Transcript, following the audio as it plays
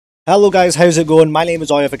Hello guys, how's it going? My name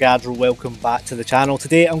is Oyavagadro, welcome back to the channel.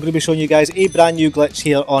 Today I'm going to be showing you guys a brand new glitch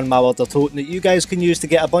here on my World of Totem that you guys can use to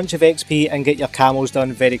get a bunch of XP and get your camos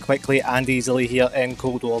done very quickly and easily here in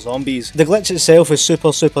Cold War Zombies. The glitch itself is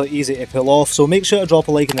super easy to pull off, so make sure to drop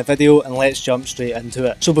a like in the video and let's jump straight into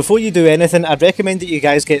it. So before you do anything, I'd recommend that you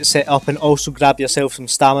guys get set up and also grab yourself some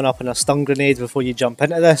stamina and a stun grenade before you jump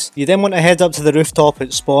into this. You then want to head up to the rooftop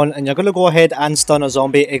at spawn and you're going to go ahead and stun a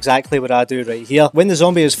zombie exactly what I do right here. When the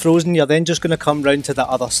zombie is frozen, you're then just going to come round to the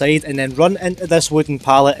other side and then run into this wooden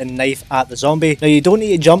pallet and knife at the zombie. Now you don't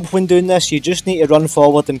need to jump when doing this, you just need to run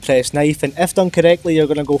forward and press knife, and if done correctly you're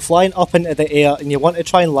going to go flying up into the air and you want to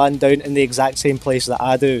try and land down in the exact same place that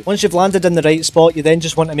I do. Once you've landed in the right spot, you then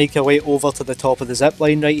just want to make your way over to the top of the zip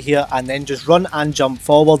line right here and then just run and jump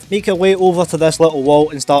forward. Make your way over to this little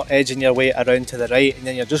wall and start edging your way around to the right, and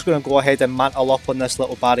then you're just going to go ahead and mantle up on this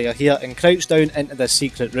little barrier here and crouch down into this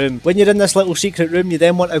secret room. When you're in this little secret room, you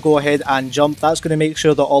then want to go ahead and jump. That's going to make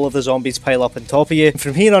sure that all of the zombies pile up on top of you. And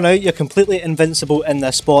from here on out, you're completely invincible in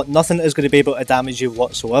this spot. Nothing is going to be able to damage you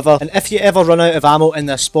whatsoever. And if you ever run out of ammo in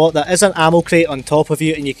this spot, there is an ammo crate on top of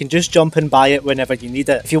you and you can just jump and buy it whenever you need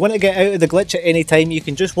it. If you want to get out of the glitch at any time, you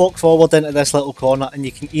can just walk forward into this little corner and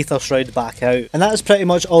you can ether shroud back out. And that is pretty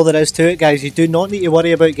much all there is to it, guys. You do not need to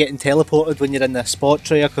worry about getting teleported when you're in this spot.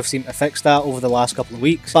 Treyarch have seemed to fix that over the last couple of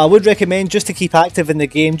weeks. But I would recommend, just to keep active in the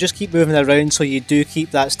game, just keep moving around so you do keep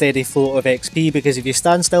that steady flow of XP, because if you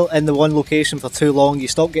stand still in the one location for too long, you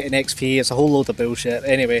stop getting XP. It's a whole load of bullshit.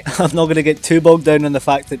 Anyway, I'm not going to get too bogged down on the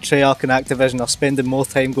fact that Treyarch and Activision are spending more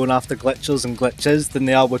time going after glitches and glitches than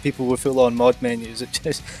they are with people with full-on mod menus. It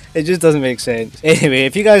just doesn't make sense. Anyway,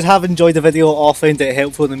 if you guys have enjoyed the video or found it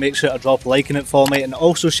helpful, then make sure to drop a like in it for me and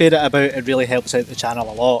also share it about. It really helps out the channel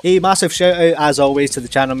a lot. A massive shout out as always to the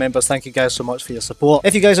channel members. Thank you guys so much for your support.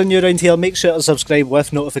 If you guys are new around here, make sure to subscribe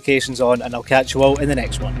with notifications on, and I'll catch you all in the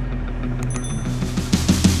next one.